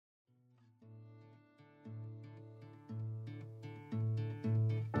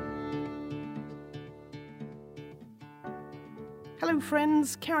Hello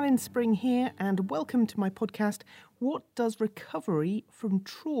friends, Carolyn Spring here and welcome to my podcast, What Does Recovery from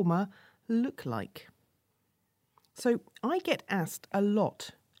Trauma Look Like? So I get asked a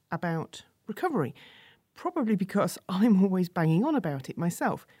lot about recovery, probably because I'm always banging on about it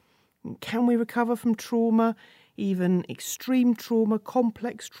myself. Can we recover from trauma, even extreme trauma,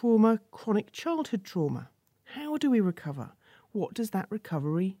 complex trauma, chronic childhood trauma? How do we recover? What does that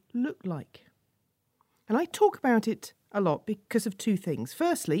recovery look like? And I talk about it a lot because of two things.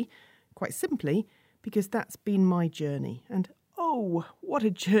 Firstly, quite simply, because that's been my journey. And oh, what a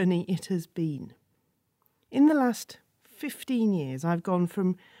journey it has been. In the last 15 years, I've gone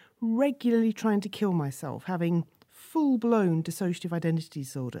from regularly trying to kill myself, having full-blown dissociative identity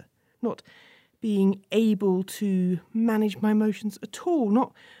disorder, not being able to manage my emotions at all,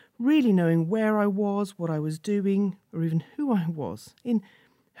 not really knowing where I was, what I was doing, or even who I was, in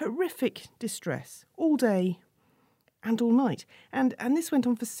horrific distress all day and all night. And this went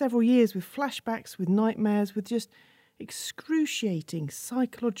on for several years with flashbacks, with nightmares, with just excruciating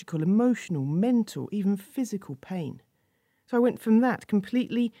psychological, emotional, mental, even physical pain. So I went from that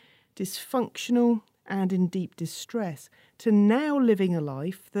completely dysfunctional and in deep distress to now living a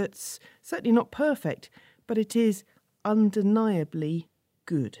life that's certainly not perfect, but it is undeniably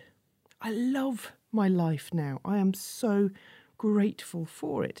good. I love my life now. I am so grateful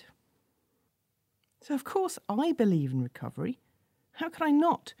for it. So of course I believe in recovery. How could I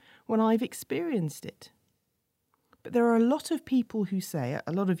not when I've experienced it? But there are a lot of people who say,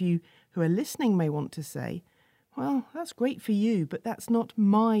 a lot of you who are listening may want to say, well, that's great for you, but that's not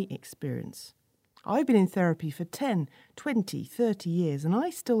my experience. I've been in therapy for 10, 20, 30 years, and I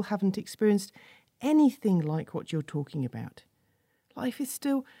still haven't experienced anything like what you're talking about. Life is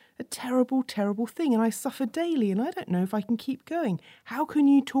still a terrible, terrible thing, and I suffer daily, and I don't know if I can keep going. How can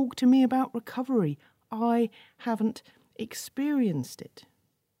you talk to me about recovery? I haven't experienced it.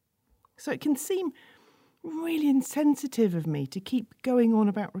 So it can seem really insensitive of me to keep going on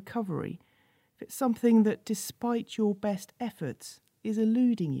about recovery if it's something that, despite your best efforts, is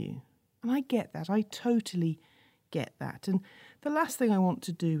eluding you. And I get that. I totally get that. And the last thing I want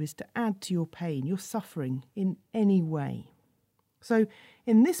to do is to add to your pain, your suffering in any way. So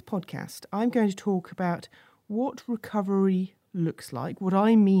in this podcast, I'm going to talk about what recovery looks like, what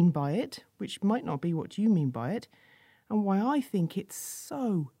I mean by it, which might not be what you mean by it, and why I think it's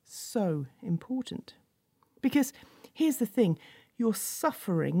so important. Because here's the thing, your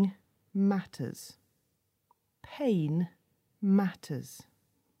suffering matters. Pain matters.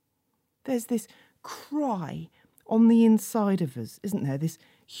 There's this cry on the inside of us, isn't there? This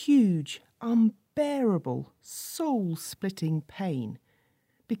huge, unbearable, soul-splitting pain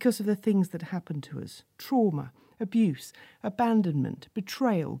because of the things that happen to us. Trauma, abuse, abandonment,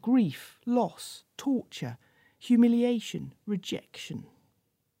 betrayal, grief, loss, torture, humiliation, rejection.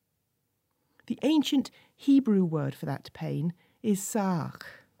 The ancient Hebrew word for that pain is sa'ach.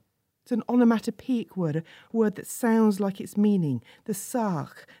 It's an onomatopoeic word, a word that sounds like its meaning. The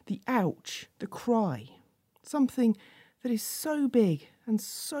sa'ach, the ouch, the cry. Something that is so big and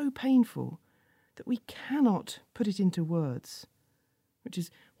so painful that we cannot put it into words, which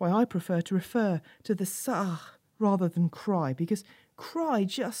is why I prefer to refer to the sa'ach rather than cry, because cry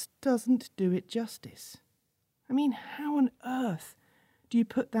just doesn't do it justice. I mean, how on earth do you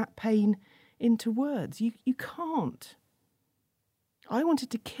put that pain into words? You can't. I wanted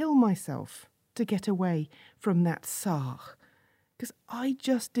to kill myself to get away from that sa'ach, because I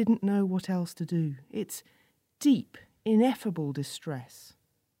just didn't know what else to do. It's deep, ineffable distress.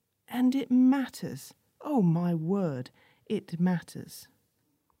 And it matters. Oh, my word, it matters.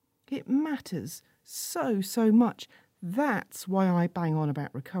 It matters so much. That's why I bang on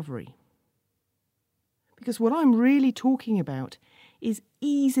about recovery. Because what I'm really talking about is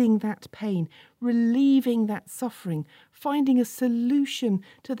easing that pain, relieving that suffering, finding a solution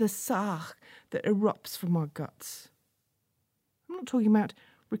to the sa'ach that erupts from our guts. I'm not talking about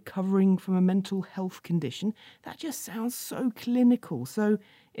recovering from a mental health condition. That just sounds so clinical, so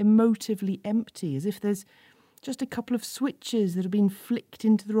emotively empty, as if there's just a couple of switches that have been flicked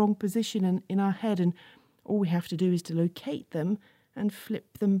into the wrong position in our head, and all we have to do is to locate them and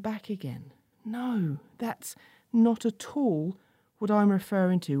flip them back again. No, that's not at all what I'm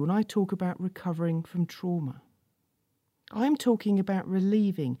referring to when I talk about recovering from trauma. I'm talking about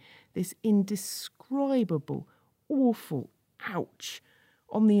relieving this indescribable, awful ouch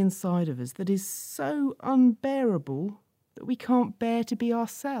on the inside of us that is so unbearable that we can't bear to be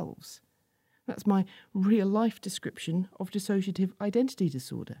ourselves. That's my real-life description of dissociative identity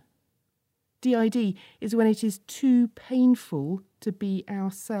disorder. DID is when it is too painful to be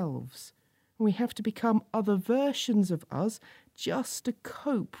ourselves. We have to become other versions of us just to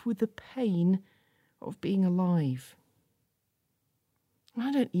cope with the pain of being alive.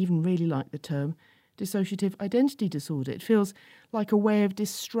 I don't even really like the term dissociative identity disorder. It feels like a way of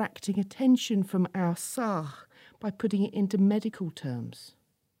distracting attention from our sarh by putting it into medical terms.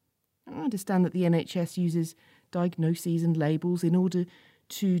 I understand that the NHS uses diagnoses and labels in order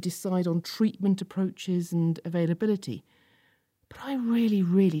to decide on treatment approaches and availability. But I really,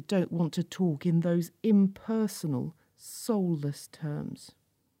 really don't want to talk in those impersonal, soulless terms.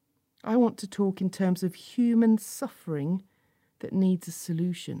 I want to talk in terms of human suffering that needs a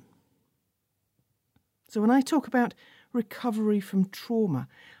solution. So when I talk about recovery from trauma,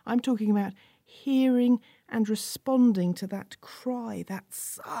 I'm talking about hearing and responding to that cry, that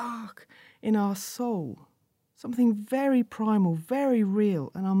sark in our soul. Something very primal, very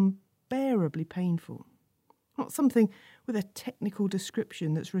real and unbearably painful. Not something with a technical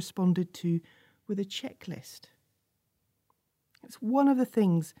description that's responded to with a checklist. It's one of the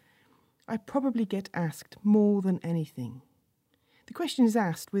things I probably get asked more than anything. The question is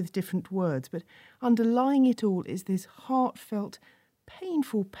asked with different words, but underlying it all is this heartfelt,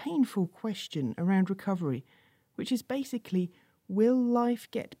 painful question around recovery, which is basically, will life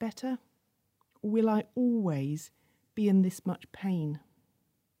get better? Or will I always be in this much pain?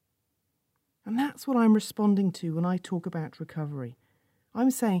 And that's what I'm responding to when I talk about recovery.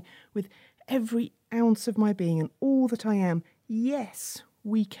 I'm saying with every ounce of my being and all that I am, yes,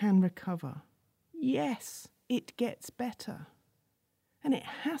 we can recover. Yes, it gets better. And it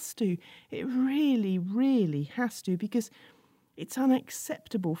has to. It really, really has to, because it's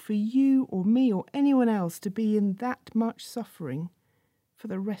unacceptable for you or me or anyone else to be in that much suffering for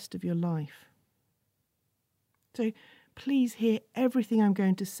the rest of your life. So please hear everything I'm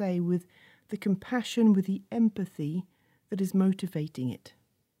going to say with the compassion, with the empathy that is motivating it.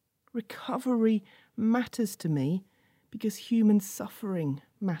 Recovery matters to me because human suffering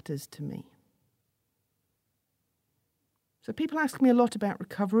matters to me. So people ask me a lot about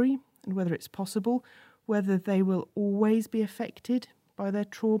recovery and whether it's possible, whether they will always be affected by their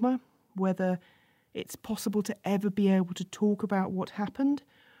trauma, whether it's possible to ever be able to talk about what happened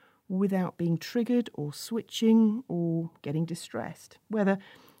without being triggered or switching or getting distressed, whether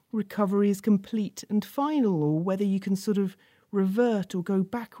recovery is complete and final, or whether you can sort of revert or go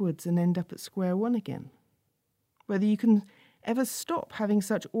backwards and end up at square one again, whether you can ever stop having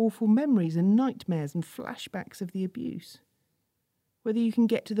such awful memories and nightmares and flashbacks of the abuse, whether you can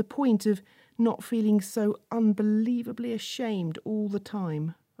get to the point of not feeling so unbelievably ashamed all the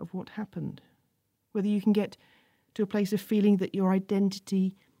time of what happened, whether you can get to a place of feeling that your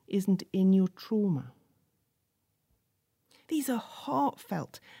identity isn't in your trauma. These are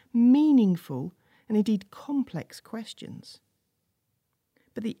heartfelt, meaningful, and indeed complex questions.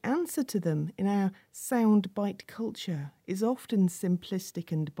 But the answer to them in our soundbite culture is often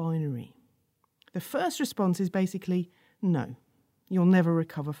simplistic and binary. The first response is basically, no, you'll never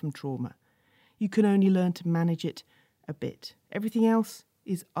recover from trauma. You can only learn to manage it a bit. Everything else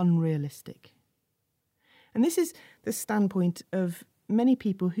is unrealistic. And this is the standpoint of many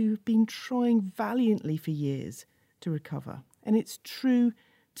people who've been trying valiantly for years to recover. And it's true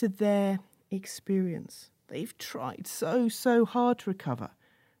to their experience. They've tried so hard to recover.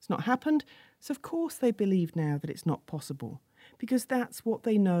 It's not happened, so of course they believe now that it's not possible, because that's what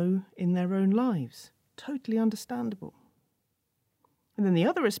they know in their own lives. Totally understandable. And then the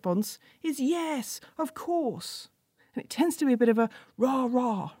other response is yes, of course. And it tends to be a bit of a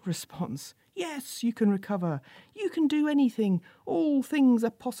rah-rah response. Yes, you can recover. You can do anything. All things are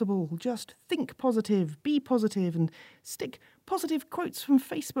possible. Just think positive, be positive, and stick positive quotes from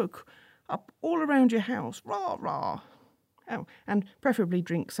Facebook up all around your house. Rah-rah. Oh, and preferably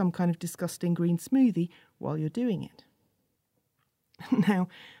drink some kind of disgusting green smoothie while you're doing it. Now,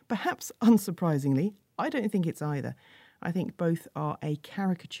 perhaps unsurprisingly, I don't think it's either. I think both are a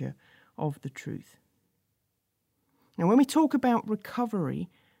caricature of the truth. Now, when we talk about recovery,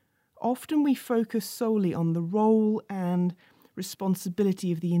 often we focus solely on the role and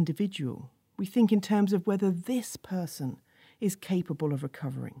responsibility of the individual. We think in terms of whether this person is capable of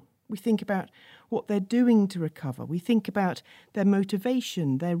recovering. We think about what they're doing to recover. We think about their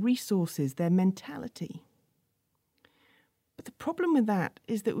motivation, their resources, their mentality. But the problem with that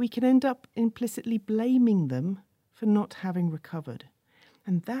is that we can end up implicitly blaming them for not having recovered.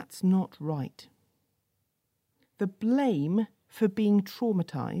 And that's not right. The blame for being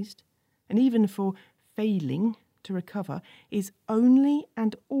traumatised, and even for failing to recover, is only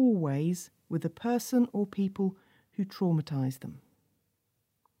and always with the person or people who traumatised them.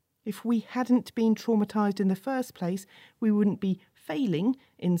 If we hadn't been traumatised in the first place, we wouldn't be failing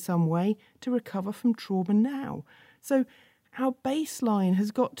in some way to recover from trauma now. So Our baseline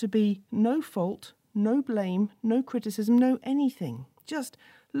has got to be no fault, no blame, no criticism, no anything. Just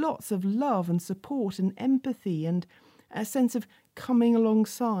lots of love and support and empathy and a sense of coming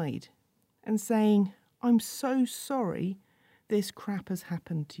alongside and saying, I'm so sorry this crap has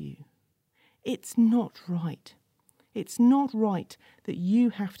happened to you. It's not right. It's not right that you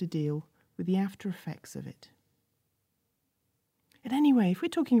have to deal with the after effects of it. And anyway, if we're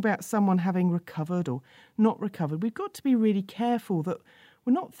talking about someone having recovered or not recovered, we've got to be really careful that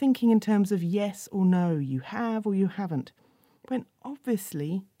we're not thinking in terms of yes or no, you have or you haven't, when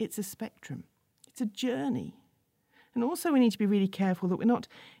obviously it's a spectrum. It's a journey. And also we need to be really careful that we're not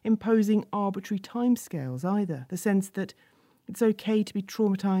imposing arbitrary timescales either, the sense that it's okay to be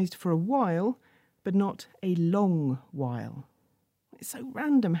traumatised for a while, but not a long while. It's so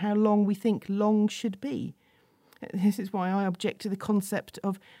random how long we think long should be. This is why I object to the concept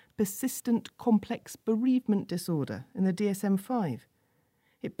of persistent complex bereavement disorder in the DSM-5.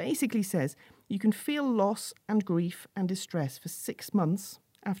 It basically says you can feel loss and grief and distress for 6 months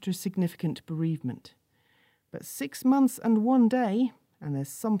after a significant bereavement. But 6 months and 1 day, and there's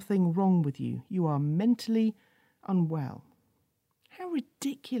something wrong with you. You are mentally unwell. How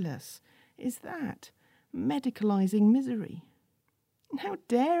ridiculous is that? Medicalising misery. And how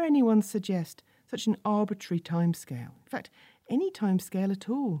dare anyone suggest such an arbitrary timescale? In fact, any timescale at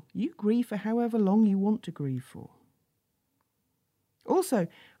all. You grieve for however long you want to grieve for. Also,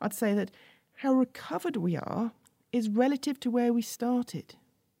 I'd say that how recovered we are is relative to where we started.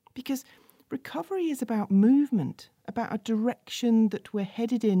 Because recovery is about movement, about a direction that we're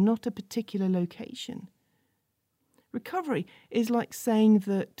headed in, not a particular location. Recovery is like saying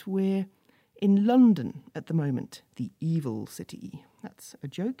that we're in London at the moment, the evil city. That's a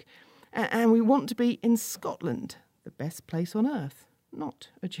joke. And we want to be in Scotland, the best place on earth. Not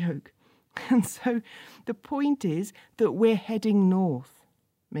a joke. And so the point is that we're heading north.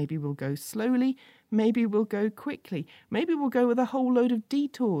 Maybe we'll go slowly, maybe we'll go quickly, maybe we'll go with a whole load of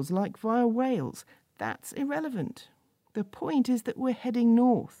detours like via Wales. That's irrelevant. The point is that we're heading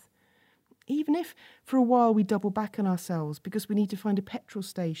north. Even if for a while we double back on ourselves because we need to find a petrol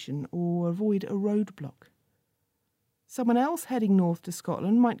station or avoid a roadblock. Someone else heading north to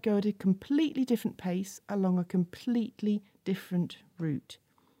Scotland might go at a completely different pace along a completely different route.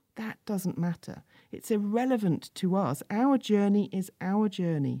 That doesn't matter. It's irrelevant to us. Our journey is our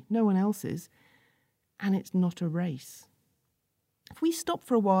journey, no one else's, and it's not a race. If we stop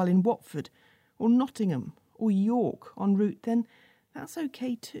for a while in Watford or Nottingham or York en route, then that's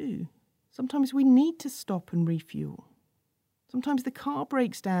okay too. Sometimes we need to stop and refuel. Sometimes the car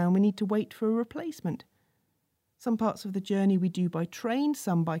breaks down, we need to wait for a replacement. Some parts of the journey we do by train,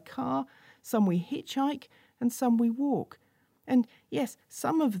 some by car, some we hitchhike, and some we walk. And yes,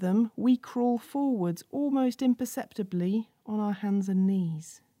 some of them we crawl forwards almost imperceptibly on our hands and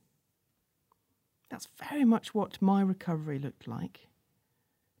knees. That's very much what my recovery looked like.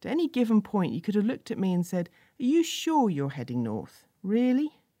 At any given point, you could have looked at me and said, "Are you sure you're heading north?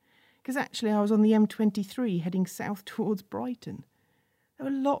 Really?" Because actually I was on the M23 heading south towards Brighton. There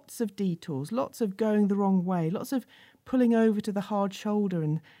were lots of detours, lots of going the wrong way, lots of pulling over to the hard shoulder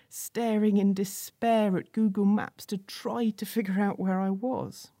and staring in despair at Google Maps to try to figure out where I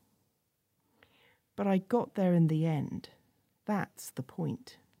was. But I got there in the end. That's the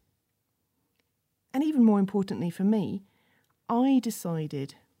point. And even more importantly for me, I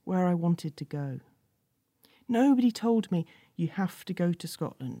decided where I wanted to go. Nobody told me you have to go to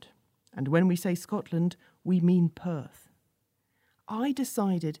Scotland. And when we say Scotland, we mean Perth. I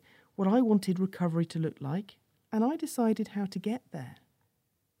decided what I wanted recovery to look like, and I decided how to get there.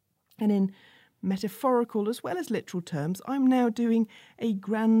 And in metaphorical as well as literal terms, I'm now doing a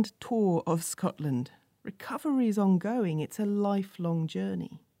grand tour of Scotland. Recovery is ongoing. It's a lifelong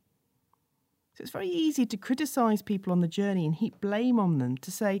journey. So it's very easy to criticise people on the journey and heap blame on them,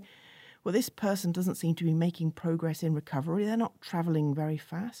 to say, well, this person doesn't seem to be making progress in recovery. They're not travelling very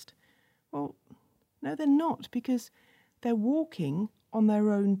fast. Well, no, they're not, because they're walking on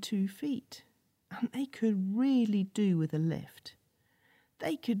their own 2 feet. And they could really do with a lift.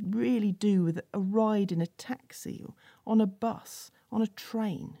 They could really do with a ride in a taxi or on a bus, on a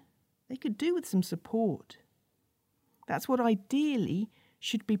train. They could do with some support. That's what ideally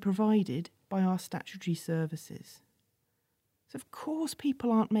should be provided by our statutory services. So of course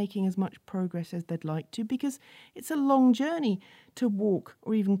people aren't making as much progress as they'd like to, because it's a long journey to walk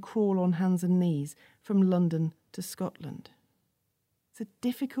or even crawl on hands and knees from London to Scotland. It's a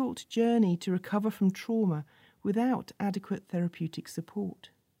difficult journey to recover from trauma without adequate therapeutic support.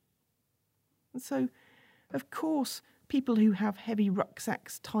 And so, of course, People who have heavy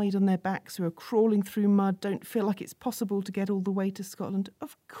rucksacks tied on their backs, who are crawling through mud, don't feel like it's possible to get all the way to Scotland.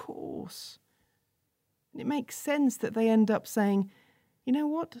 Of course. And it makes sense that they end up saying, you know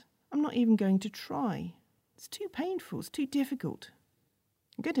what, I'm not even going to try. It's too painful, it's too difficult.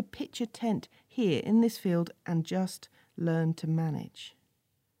 I'm going to pitch a tent here in this field and just learn to manage.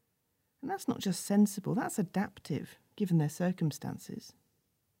 And that's not just sensible, that's adaptive, given their circumstances.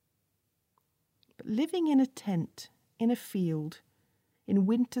 But living in a tent, in a field, in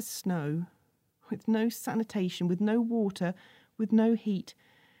winter snow, with no sanitation, with no water, with no heat,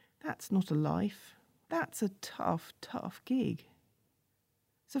 that's not a life. That's a tough, tough gig.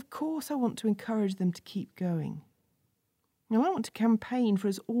 So of course I want to encourage them to keep going. Now I want to campaign for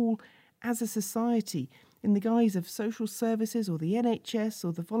us all as a society, in the guise of social services or the NHS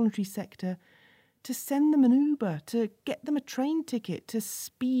or the voluntary sector, to send them an Uber, to get them a train ticket, to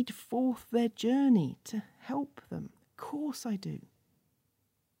speed forth their journey, to help them. Of course I do.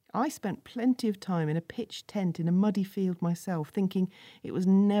 I spent plenty of time in a pitched tent in a muddy field myself, thinking it was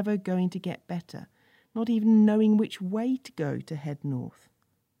never going to get better, not even knowing which way to go to head north.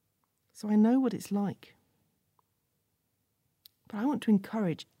 So I know what it's like. But I want to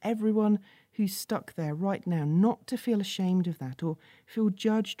encourage everyone who's stuck there right now not to feel ashamed of that or feel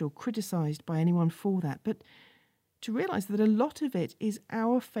judged or criticised by anyone for that, but to realise that a lot of it is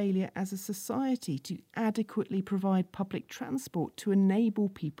our failure as a society to adequately provide public transport to enable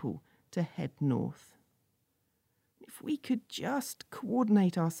people to head north. If we could just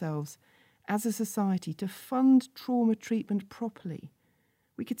coordinate ourselves as a society to fund trauma treatment properly,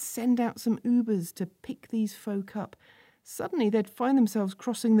 we could send out some Ubers to pick these folk up. Suddenly they'd find themselves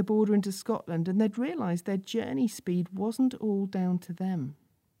crossing the border into Scotland and they'd realise their journey speed wasn't all down to them.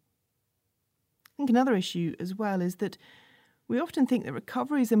 I think another issue as well is that we often think that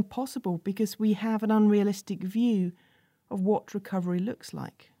recovery is impossible because we have an unrealistic view of what recovery looks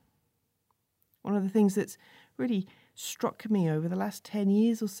like. One of the things that's really struck me over the last 10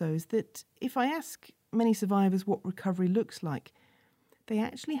 years or so is that if I ask many survivors what recovery looks like, they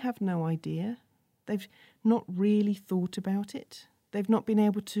actually have no idea. They've not really thought about it. They've not been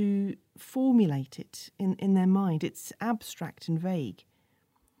able to formulate it in their mind. It's abstract and vague.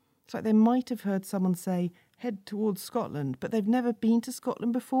 It's like they might have heard someone say, head towards Scotland, but they've never been to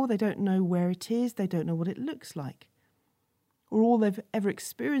Scotland before. They don't know where it is. They don't know what it looks like. Or all they've ever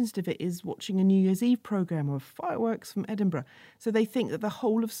experienced of it is watching a New Year's Eve programme or fireworks from Edinburgh. So they think that the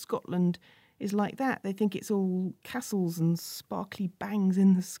whole of Scotland is like that. They think it's all castles and sparkly bangs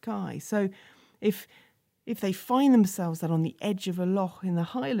in the sky. So if they find themselves out on the edge of a loch in the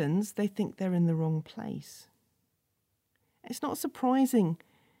Highlands, they think they're in the wrong place. It's not surprising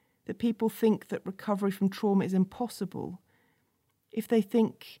that people think that recovery from trauma is impossible if they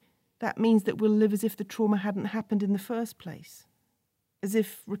think that means that we'll live as if the trauma hadn't happened in the first place, as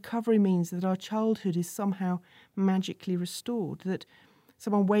if recovery means that our childhood is somehow magically restored, that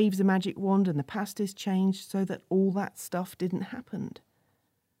someone waves a magic wand and the past is changed so that all that stuff didn't happen,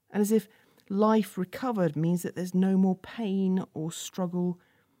 and as if life recovered means that there's no more pain or struggle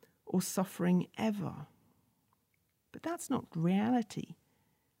or suffering ever. But that's not reality.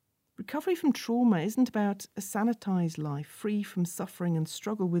 Recovery from trauma isn't about a sanitised life, free from suffering and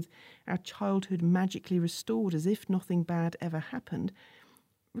struggle, with our childhood magically restored as if nothing bad ever happened.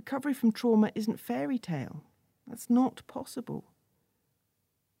 Recovery from trauma isn't fairy tale. That's not possible.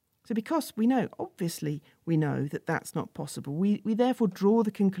 So because obviously we know that that's not possible, we therefore draw the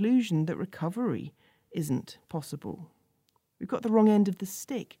conclusion that recovery isn't possible. We've got the wrong end of the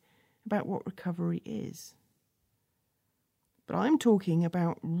stick about what recovery is. But I'm talking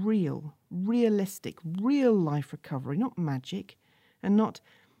about realistic, real-life recovery, not magic, and not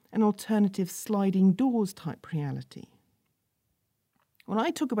an alternative sliding doors type reality. When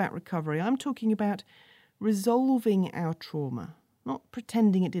I talk about recovery, I'm talking about resolving our trauma, not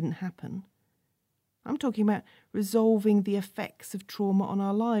pretending it didn't happen. I'm talking about resolving the effects of trauma on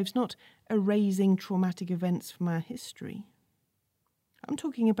our lives, not erasing traumatic events from our history. I'm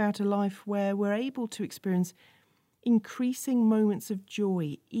talking about a life where we're able to experience increasing moments of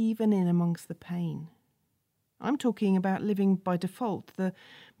joy, even in amongst the pain. I'm talking about living by default, the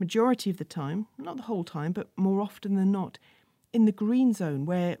majority of the time, not the whole time, but more often than not, in the green zone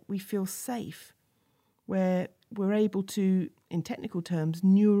where we feel safe, where we're able to, in technical terms,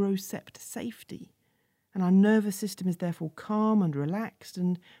 neurocept safety. And our nervous system is therefore calm and relaxed,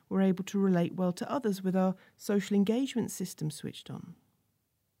 and we're able to relate well to others with our social engagement system switched on.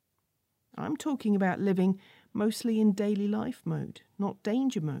 I'm talking about living mostly in daily life mode, not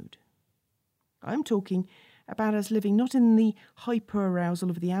danger mode. I'm talking about us living not in the hyper-arousal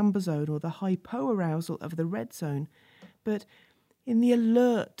of the amber zone or the hypo-arousal of the red zone, but in the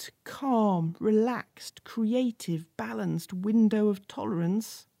alert, calm, relaxed, creative, balanced window of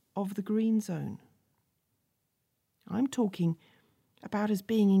tolerance of the green zone. I'm talking about us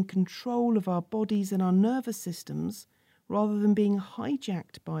being in control of our bodies and our nervous systems rather than being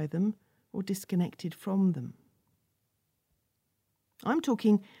hijacked by them or disconnected from them. I'm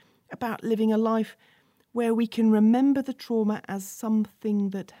talking about living a life where we can remember the trauma as something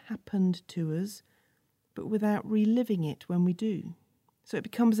that happened to us, but without reliving it when we do. So it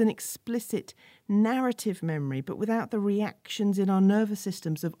becomes an explicit narrative memory, but without the reactions in our nervous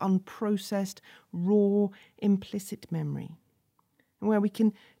systems of unprocessed, raw, implicit memory. And where we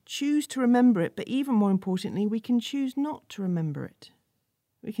can choose to remember it, but even more importantly, we can choose not to remember it.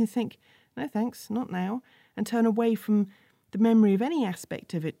 We can think, no thanks, not now, and turn away from the memory of any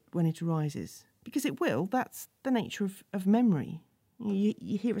aspect of it when it arises. Because it will, that's the nature of memory.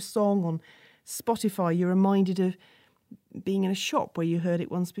 You hear a song on Spotify, you're reminded of being in a shop where you heard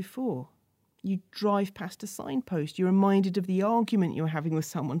it once before. You drive past a signpost, you're reminded of the argument you were having with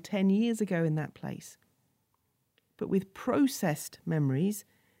someone 10 years ago in that place. But with processed memories,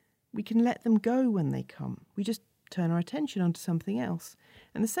 we can let them go when they come. We just turn our attention onto something else.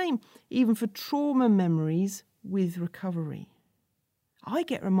 And the same even for trauma memories with recovery. I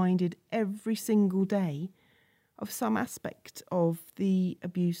get reminded every single day of some aspect of the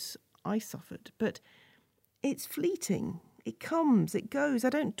abuse I suffered, but it's fleeting. It comes, it goes.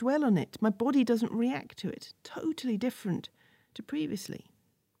 I don't dwell on it. My body doesn't react to it. Totally different to previously.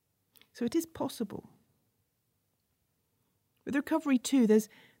 So it is possible. With recovery too, there's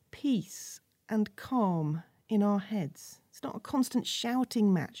peace and calm in our heads. It's not a constant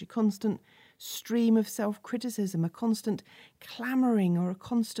shouting match, a constant stream of self-criticism, a constant clamouring or a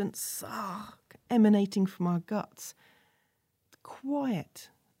constant sigh emanating from our guts. Quiet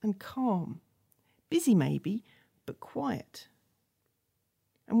and calm. Busy maybe, but quiet.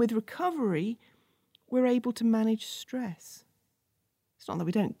 And with recovery, we're able to manage stress. It's not that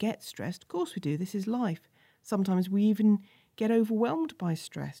we don't get stressed. Of course we do. This is life. Sometimes we even get overwhelmed by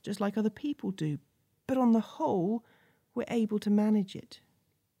stress, just like other people do. But on the whole, we're able to manage it.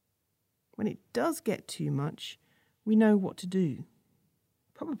 When it does get too much, we know what to do.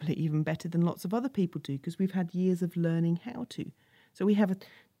 Probably even better than lots of other people do, because we've had years of learning how to. So we have a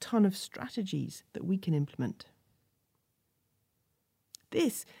ton of strategies that we can implement.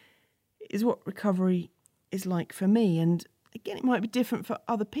 This is what recovery is like for me. And again, it might be different for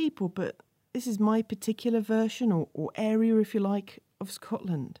other people, but this is my particular version or area, if you like, of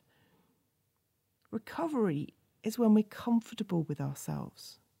Scotland. Recovery is when we're comfortable with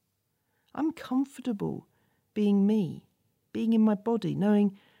ourselves. I'm comfortable being me, being in my body,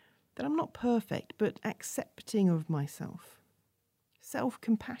 knowing that I'm not perfect, but accepting of myself.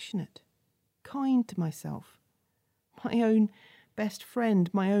 Self-compassionate, kind to myself, my own best friend,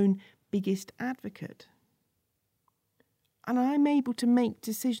 my own biggest advocate. And I'm able to make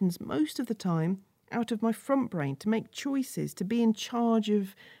decisions most of the time out of my front brain, to make choices, to be in charge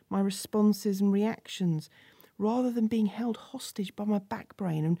of my responses and reactions, rather than being held hostage by my back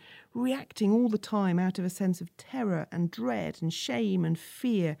brain and reacting all the time out of a sense of terror and dread and shame and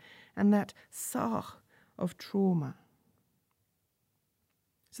fear and that sarh of trauma.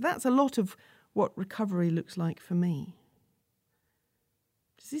 So that's a lot of what recovery looks like for me.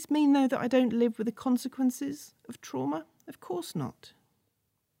 Does this mean, though, that I don't live with the consequences of trauma? Of course not.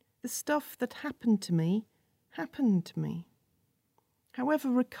 The stuff that happened to me. However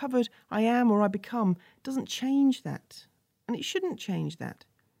recovered I am or I become doesn't change that, and it shouldn't change that.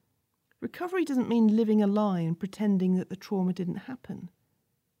 Recovery doesn't mean living a lie and pretending that the trauma didn't happen.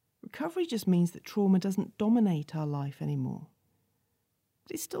 Recovery just means that trauma doesn't dominate our life anymore.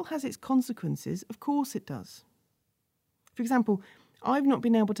 But it still has its consequences, of course it does. For example, I've not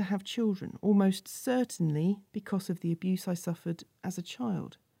been able to have children, almost certainly because of the abuse I suffered as a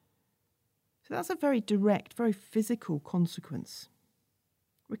child. So that's a very direct, very physical consequence.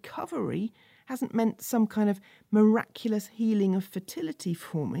 Recovery hasn't meant some kind of miraculous healing of fertility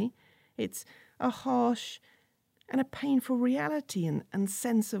for me. It's a harsh and a painful reality and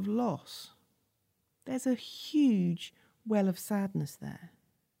sense of loss. There's a huge well of sadness there.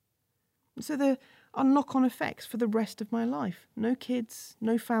 So there are knock-on effects for the rest of my life. No kids,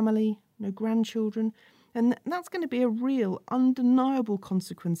 no family, no grandchildren. And that's going to be a real, undeniable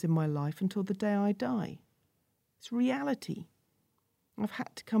consequence in my life until the day I die. It's reality. I've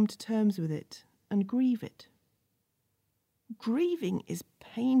had to come to terms with it and grieve it. Grieving is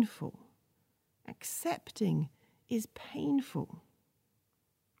painful. Accepting is painful.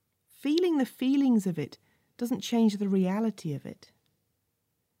 Feeling the feelings of it doesn't change the reality of it.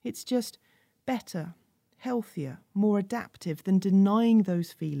 It's just better, healthier, more adaptive than denying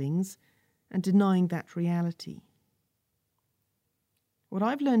those feelings and denying that reality. What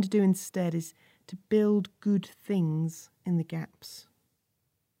I've learned to do instead is to build good things in the gaps.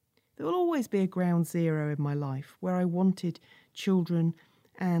 There will always be a ground zero in my life where I wanted children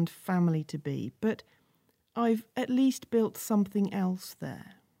and family to be, but I've at least built something else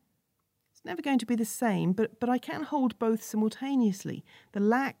there. It's never going to be the same, but I can hold both simultaneously. The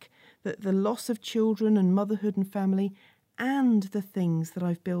loss of children and motherhood and family, and the things that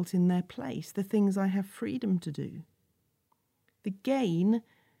I've built in their place, the things I have freedom to do. The gain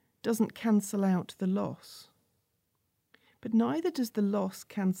doesn't cancel out the loss. But neither does the loss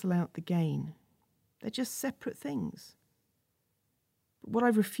cancel out the gain. They're just separate things. But what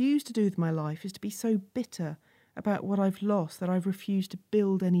I've refused to do with my life is to be so bitter about what I've lost that I've refused to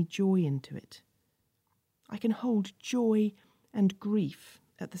build any joy into it. I can hold joy and grief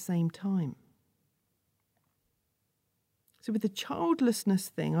at the same time. So with the childlessness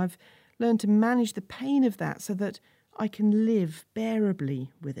thing, I've learned to manage the pain of that so that I can live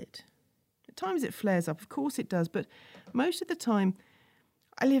bearably with it. At times it flares up, of course it does, but most of the time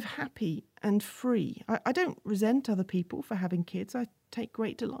I live happy and free. I don't resent other people for having kids. I take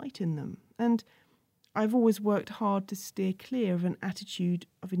great delight in them. And I've always worked hard to steer clear of an attitude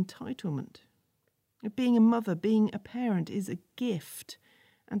of entitlement. Being a mother, being a parent is a gift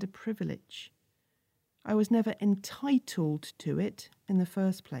and a privilege. I was never entitled to it in the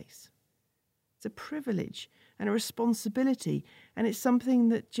first place. It's a privilege and a responsibility, and it's something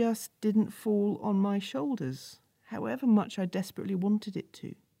that just didn't fall on my shoulders, however much I desperately wanted it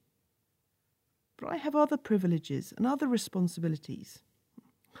to. But I have other privileges and other responsibilities.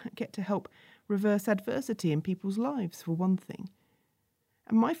 I get to help reverse adversity in people's lives, for one thing.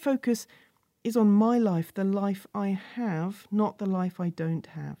 And my focus is on my life, the life I have, not the life I don't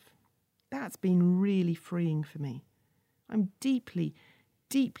have. That's been really freeing for me. I'm deeply,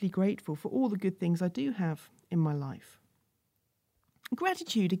 deeply grateful for all the good things I do have in my life.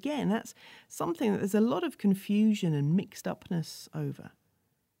 Gratitude, again, that's something that there's a lot of confusion and mixed upness over.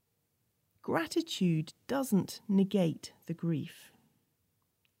 Gratitude doesn't negate the grief.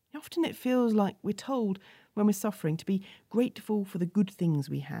 Often it feels like we're told when we're suffering to be grateful for the good things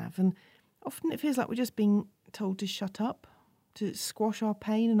we have, and often it feels like we're just being told to shut up, to squash our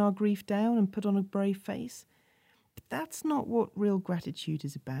pain and our grief down and put on a brave face. But that's not what real gratitude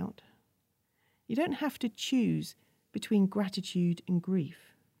is about. You don't have to choose between gratitude and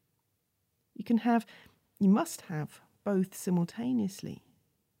grief. You must have both simultaneously.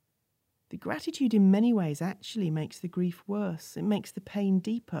 The gratitude in many ways actually makes the grief worse. It makes the pain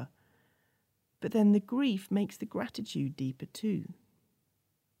deeper. But then the grief makes the gratitude deeper too.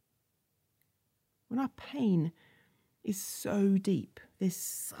 When our pain is so deep,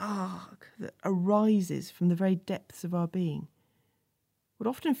 this sarg that arises from the very depths of our being, what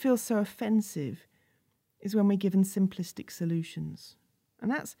often feels so offensive is when we're given simplistic solutions.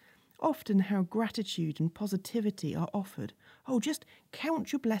 And that's often how gratitude and positivity are offered. Oh, just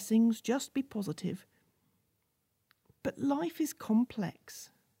count your blessings, just be positive. But life is complex.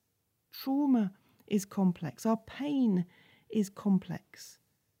 Trauma is complex. Our pain is complex.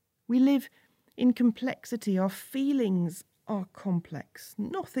 We live in complexity. Our feelings are complex.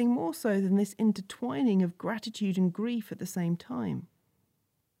 Nothing more so than this intertwining of gratitude and grief at the same time.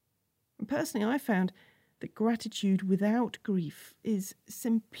 And personally, I found that gratitude without grief is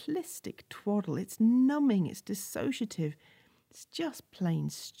simplistic twaddle. It's numbing, it's dissociative, it's just plain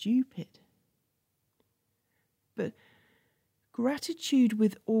stupid. But gratitude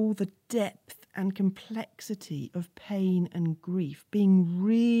with all the depth and complexity of pain and grief, being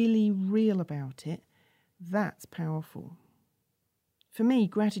really real about it, that's powerful. For me,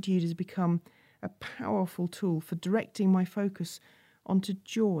 gratitude has become a powerful tool for directing my focus onto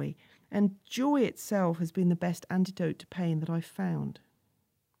joy, and joy itself has been the best antidote to pain that I've found.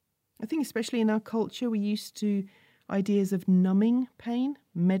 I think especially in our culture, we're used to ideas of numbing pain,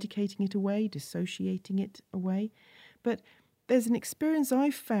 medicating it away, dissociating it away. But there's an experience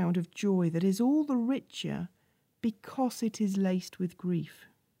I've found of joy that is all the richer because it is laced with grief.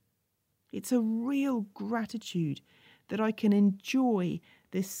 It's a real gratitude that I can enjoy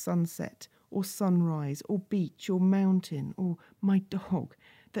this sunset or sunrise or beach or mountain or my dog,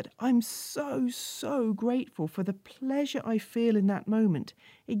 that I'm so grateful for the pleasure I feel in that moment,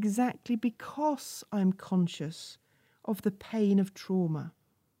 exactly because I'm conscious of the pain of trauma,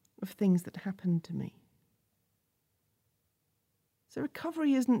 of things that happened to me. So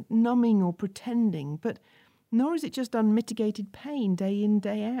recovery isn't numbing or pretending, but nor is it just unmitigated pain day in,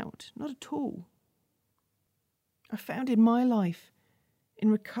 day out. Not at all. I found in my life,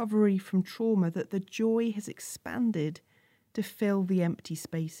 in recovery from trauma that the joy has expanded to fill the empty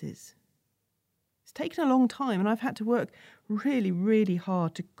spaces. It's taken a long time, and I've had to work really, really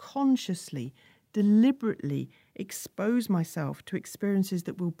hard to consciously, deliberately expose myself to experiences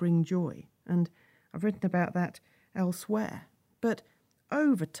that will bring joy. And I've written about that elsewhere. But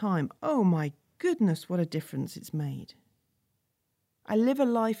over time, oh my goodness, what a difference it's made. I live a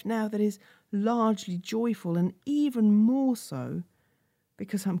life now that is largely joyful, and even more so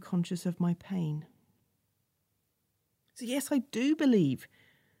because I'm conscious of my pain. So yes, I do believe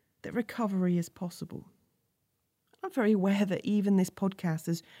that recovery is possible. I'm very aware that even this podcast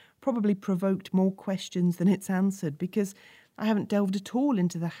has probably provoked more questions than it's answered, because I haven't delved at all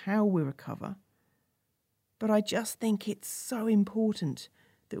into the how we recover. But I just think it's so important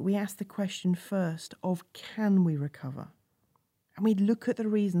that we ask the question first of, can we recover? And we look at the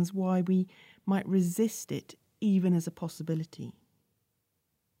reasons why we might resist it, even as a possibility.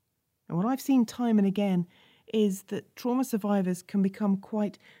 And what I've seen time and again is that trauma survivors can become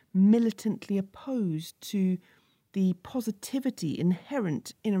quite militantly opposed to the positivity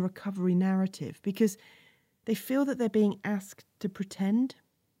inherent in a recovery narrative, because they feel that they're being asked to pretend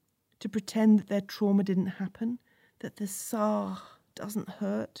that their trauma didn't happen, that the SAR doesn't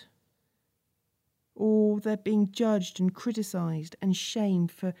hurt, or they're being judged and criticised and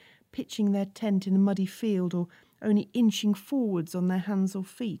shamed for pitching their tent in a muddy field, or only inching forwards on their hands or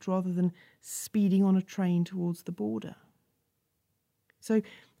feet rather than speeding on a train towards the border. So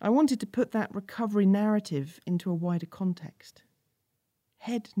I wanted to put that recovery narrative into a wider context.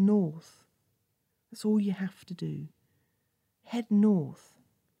 Head north. That's all you have to do. Head north.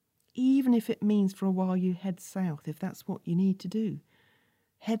 Even if it means for a while you head south, if that's what you need to do.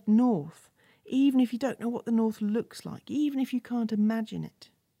 Head north. Even if you don't know what the north looks like, even if you can't imagine it.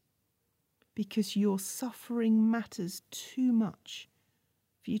 Because your suffering matters too much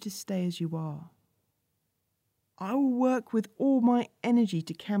for you to stay as you are. I will work with all my energy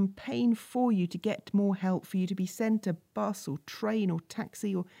to campaign for you to get more help, for you to be sent a bus or train or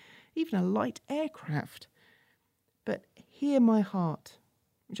taxi or even a light aircraft. But hear my heart,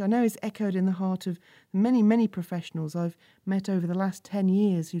 which I know is echoed in the heart of many, many professionals I've met over the last 10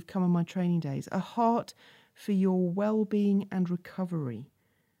 years who've come on my training days. A heart for your well-being and recovery,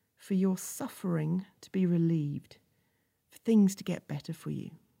 for your suffering to be relieved, for things to get better for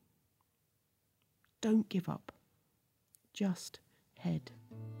you. Don't give up. Just head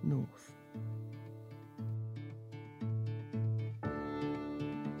north.